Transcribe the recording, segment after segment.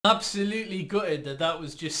Absolutely gutted that that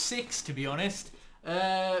was just 6, to be honest.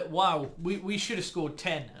 Wow, we should have scored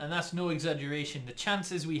 10, and that's no exaggeration. The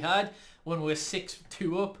chances we had when we were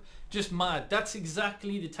 6-2 up, just mad. That's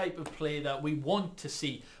exactly the type of play that we want to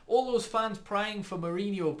see. All those fans prying for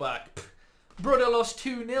Mourinho back. Pff, brother lost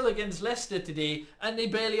 2-0 against Leicester today, and they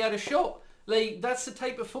barely had a shot. Like, that's the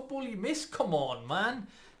type of football you miss. Come on, man.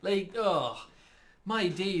 Like, oh, my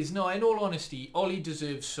days. No, in all honesty, Ole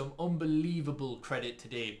deserves some unbelievable credit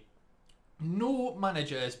today. No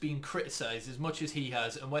manager has been criticised as much as he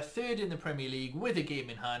has, and we're third in the Premier League with a game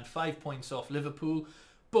in hand, 5 points off Liverpool.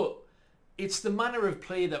 But it's the manner of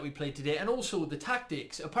play that we played today, and also the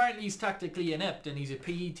tactics. Apparently he's tactically inept and he's a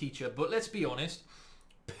PE teacher, but let's be honest,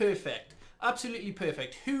 perfect. Absolutely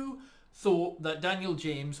perfect. Who thought that Daniel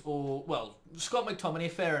James or, well, Scott McTominay,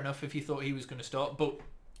 fair enough if you thought he was going to start, but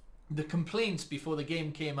the complaints before the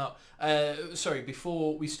game came out,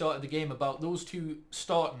 before we started the game about those two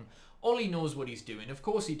starting, Ole knows what he's doing. Of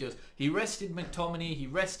course he does. He rested McTominay, he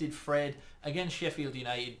rested Fred against Sheffield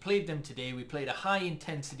United, played them today. We played a high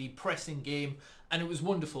intensity pressing game and it was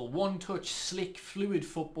wonderful. One touch, slick, fluid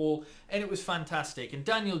football, and it was fantastic. And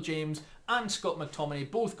Daniel James and Scott McTominay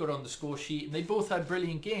both got on the score sheet and they both had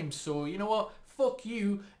brilliant games. So you know what? Fuck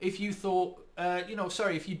you if you thought,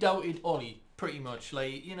 if you doubted Ole, pretty much.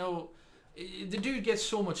 Like, you know, the dude gets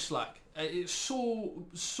so much slack. It's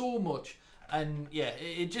so much. And yeah,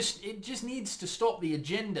 it just needs to stop. The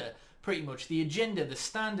agenda, pretty much. The agenda, the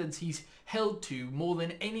standards he's held to more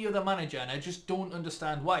than any other manager, and I just don't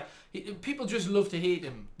understand why. People just love to hate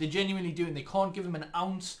him. They genuinely do, and they can't give him an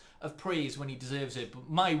ounce of praise when he deserves it. But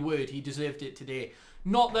my word, he deserved it today.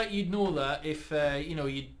 Not that you'd know that if,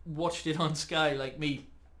 you'd watched it on Sky like me.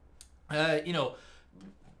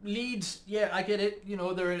 Leeds, yeah, I get it. You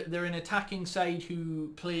know, they're an attacking side who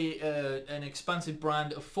play an expansive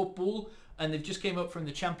brand of football, and they've just came up from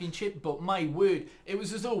the Championship. But my word, it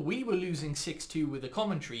was as though we were losing 6-2 with the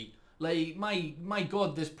commentary. Like, my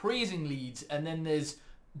God, there's praising Leeds, and then there's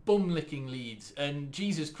bum-licking Leeds. And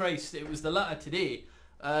Jesus Christ, it was the latter today.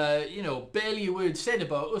 Barely a word said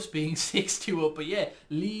about us being 6-2 up. But yeah,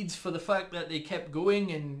 Leeds for the fact that they kept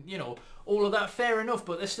going and, all of that, fair enough.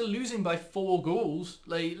 But they're still losing by 4 goals.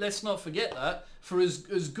 Like, let's not forget that. For as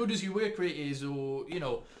good as your work rate is, or,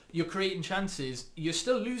 you're creating chances, you're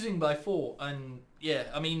still losing by 4. And yeah,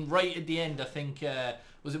 I mean, right at the end, I think,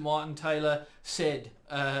 was it Martin Tyler said,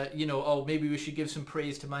 maybe we should give some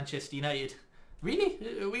praise to Manchester United. Really?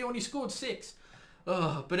 We only scored 6.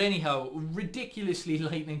 Oh, but anyhow, ridiculously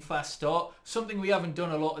lightning fast start. Something we haven't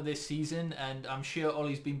done a lot of this season, and I'm sure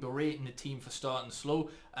Ollie's been berating the team for starting slow,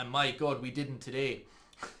 and my God, we didn't today.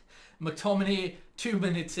 McTominay, 2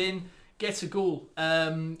 minutes in, gets a goal.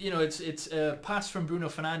 It's a pass from Bruno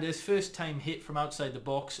Fernandes, first time hit from outside the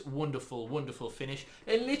box. Wonderful, wonderful finish.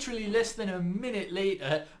 And literally less than a minute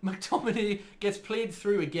later, McTominay gets played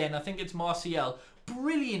through again. I think it's Martial.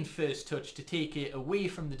 Brilliant first touch to take it away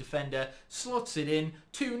from the defender, slots it in,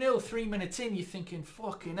 2-0, 3 minutes in. You're thinking,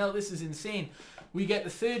 fucking hell, this is insane. We get the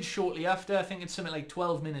third shortly after. I think it's something like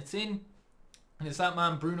 12 minutes in. And it's that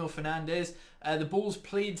man, Bruno Fernandes. The ball's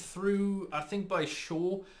played through, I think, by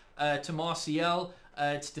Shaw to Martial.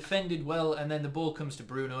 It's defended well, and then the ball comes to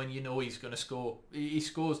Bruno, and you know he's going to score. He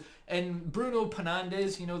scores. And Bruno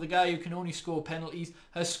Fernandes, the guy who can only score penalties,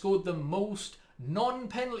 has scored the most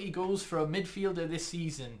non-penalty goals for a midfielder this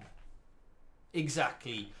season.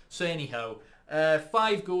 Exactly. So anyhow,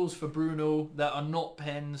 5 goals for Bruno that are not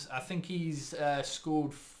pens. I think he's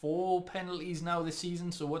scored 4 penalties now this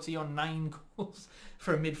season. So what's he on? 9 goals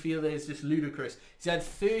for a midfielder? It's just ludicrous. He's had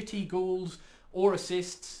 30 goals or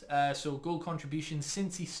assists, so goal contributions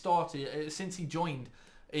since he started, since he joined.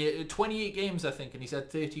 28 games, I think, and he's had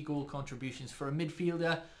 30 goal contributions for a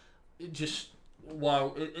midfielder. Just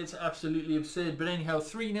wow, it's absolutely absurd. But anyhow,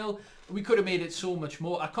 3-0. We could have made it so much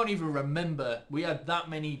more. I can't even remember we had that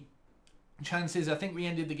many chances. I think we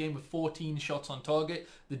ended the game with 14 shots on target,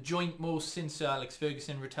 the joint most since Alex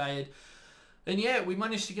Ferguson retired. And yeah, we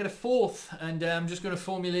managed to get a 4th, and I'm just going to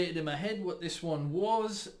formulate it in my head what this one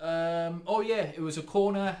was. Oh yeah, it was a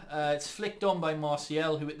corner. It's flicked on by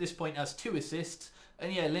Martial, who at this point has 2 assists.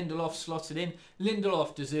 And yeah, Lindelof slots it in.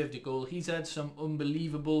 Lindelof deserved a goal. He's had some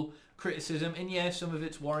unbelievable criticism, and yeah, some of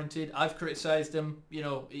it's warranted. I've criticised him.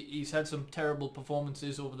 He's had some terrible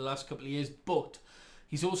performances over the last couple of years, but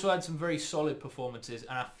he's also had some very solid performances,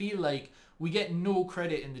 and I feel like we get no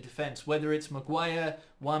credit in the defence, whether it's Maguire,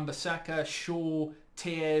 Wan-Bissaka, Shaw,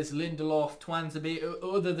 Tears, Lindelof, Tuanzebe.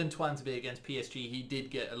 Other than Tuanzebe against PSG, he did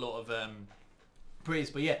get a lot of praise.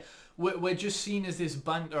 But yeah, we're just seen as this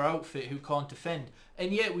banter outfit who can't defend.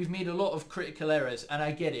 And yet we've made a lot of critical errors, and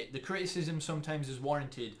I get it. The criticism sometimes is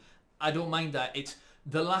warranted. I don't mind that. It's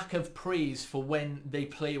the lack of praise for when they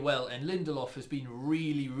play well. And Lindelof has been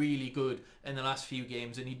really, really good in the last few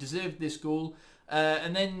games, and he deserved this goal.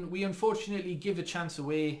 And then we unfortunately give a chance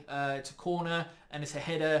away. It's a corner, and it's a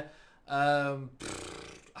header. I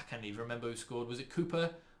can't even remember who scored. Was it Cooper?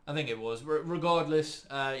 I think it was. Regardless,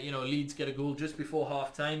 Leeds get a goal just before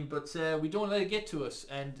half-time, but we don't let it get to us.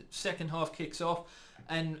 And second half kicks off,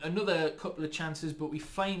 and another couple of chances, but we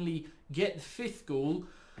finally get the fifth goal.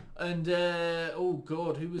 And, oh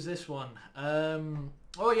God, who was this one?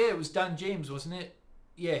 Oh yeah, it was Dan James, wasn't it?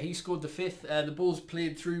 Yeah, he scored the fifth. The ball's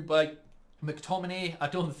played through by McTominay. I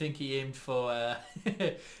don't think he aimed for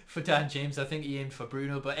for Dan James. I think he aimed for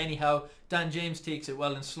Bruno. But anyhow, Dan James takes it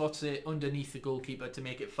well and slots it underneath the goalkeeper to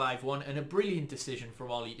make it 5-1. And a brilliant decision from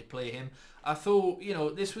OLE to play him. I thought,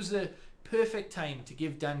 this was the perfect time to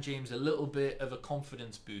give Dan James a little bit of a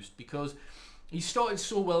confidence boost, because he started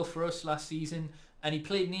so well for us last season. And he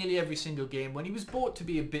played nearly every single game. When he was bought to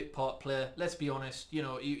be a bit part player, let's be honest,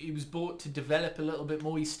 he was bought to develop a little bit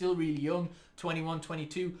more. He's still really young, 21,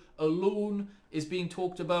 22. A loan is being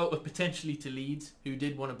talked about, potentially to Leeds, who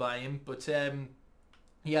did want to buy him. But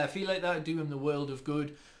yeah, I feel like that would do him the world of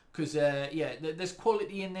good, because there's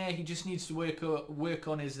quality in there. He just needs to work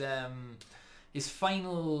on his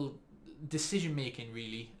final decision making,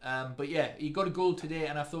 really. But yeah, he got a goal today,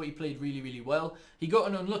 and I thought he played really, really well. He got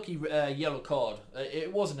an unlucky yellow card.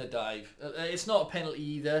 It wasn't a dive. It's not a penalty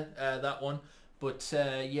either, that one. But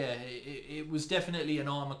yeah, it was definitely an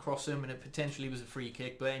arm across him, and it potentially was a free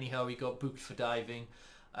kick. But anyhow, he got booked for diving,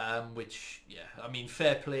 which, yeah, I mean,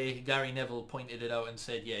 fair play. Gary Neville pointed it out and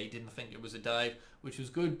said, yeah, he didn't think it was a dive, which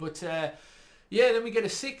was good. But yeah, then we get a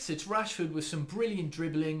 6. It's Rashford with some brilliant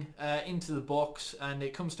dribbling into the box, and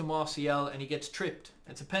it comes to Martial, and he gets tripped.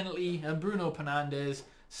 It's a penalty, and Bruno Fernandes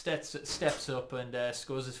steps up and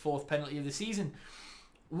scores his 4th penalty of the season.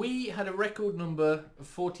 We had a record number of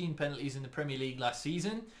 14 penalties in the Premier League last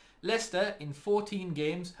season. Leicester, in 14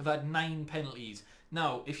 games, have had 9 penalties.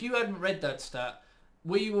 Now, if you hadn't read that stat,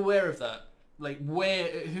 were you aware of that? Like,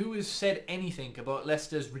 who has said anything about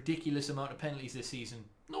Leicester's ridiculous amount of penalties this season?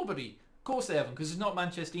 Nobody. Of course they haven't, because it's not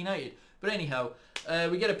Manchester United. But anyhow,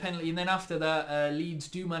 we get a penalty, and then after that, Leeds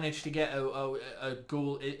do manage to get a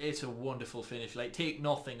goal. It's a wonderful finish. Like, take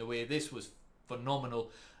nothing away. This was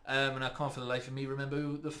phenomenal. And I can't for the life of me remember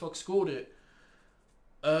who the fuck scored it.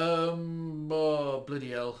 Oh,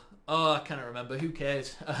 bloody hell. Oh, I cannot remember. Who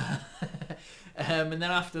cares? And then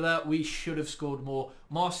after that, we should have scored more.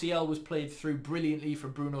 Martial was played through brilliantly for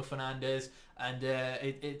Bruno Fernandes, and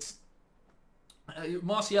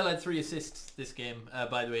Martial had 3 assists this game,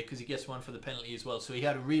 by the way, because he gets one for the penalty as well. So he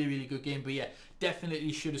had a really, really good game. But yeah,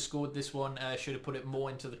 definitely should have scored this one. Should have put it more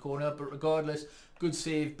into the corner. But regardless, good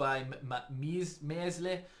save by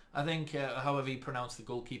Mesley, I think, however you pronounce the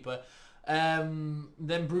goalkeeper.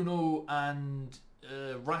 Then Bruno and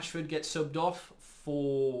Rashford get subbed off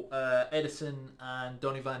for Edison and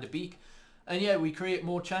Donny van de Beek. And yeah, we create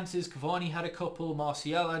more chances. Cavani had a couple.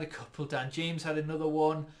 Martial had a couple. Dan James had another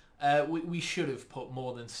one. We should have put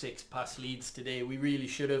more than 6 past Leeds today. We really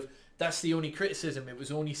should have. That's the only criticism. It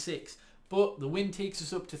was only 6. But the win takes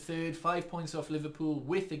us up to 3rd, 5 points off Liverpool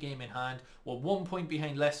with the game in hand. We're 1 point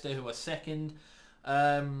behind Leicester, who are 2nd.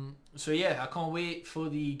 So yeah, I can't wait for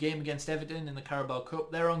the game against Everton in the Carabao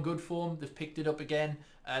Cup. They're on good form. They've picked it up again.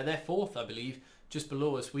 They're 4th, I believe, just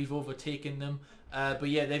below us. We've overtaken them. But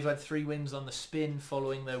yeah, they've had 3 wins on the spin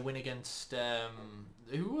following their win against...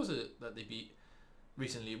 who was it that they beat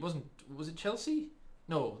recently? Was it Chelsea?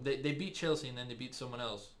 No, they beat Chelsea and then they beat someone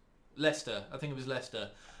else. Leicester. I think it was Leicester.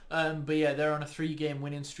 But yeah, they're on a 3-game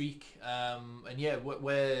winning streak. And yeah,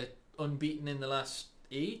 we're unbeaten in the last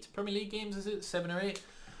 8 Premier League games, is it? 7 or 8?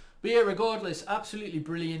 But yeah, regardless, absolutely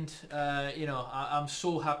brilliant. I'm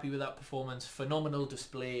so happy with that performance. Phenomenal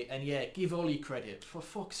display. And yeah, give OLE credit. For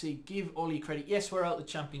fuck's sake, give OLE credit. Yes, we're out the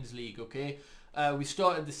Champions League, okay? We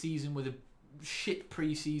started the season with a shit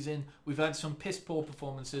pre-season. We've had some piss poor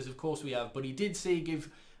performances, of course we have. But he did say give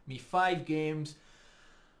me 5 games.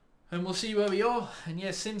 And we'll see where we are. And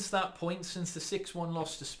yeah, since that point, since the 6-1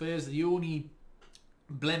 loss to Spurs, the only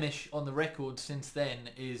blemish on the record since then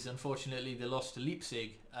is unfortunately the loss to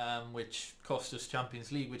Leipzig, which cost us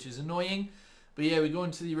Champions League, which is annoying. But yeah, we go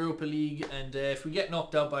into the Europa League, and if we get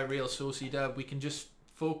knocked out by Real Sociedad, we can just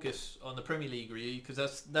focus on the Premier League, really,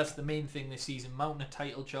 because that's the main thing this season. Mounting a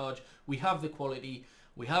title charge. We have the quality,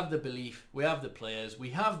 we have the belief, we have the players, we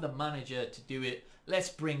have the manager to do it. Let's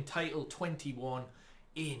bring title 21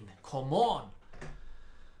 in. Come on.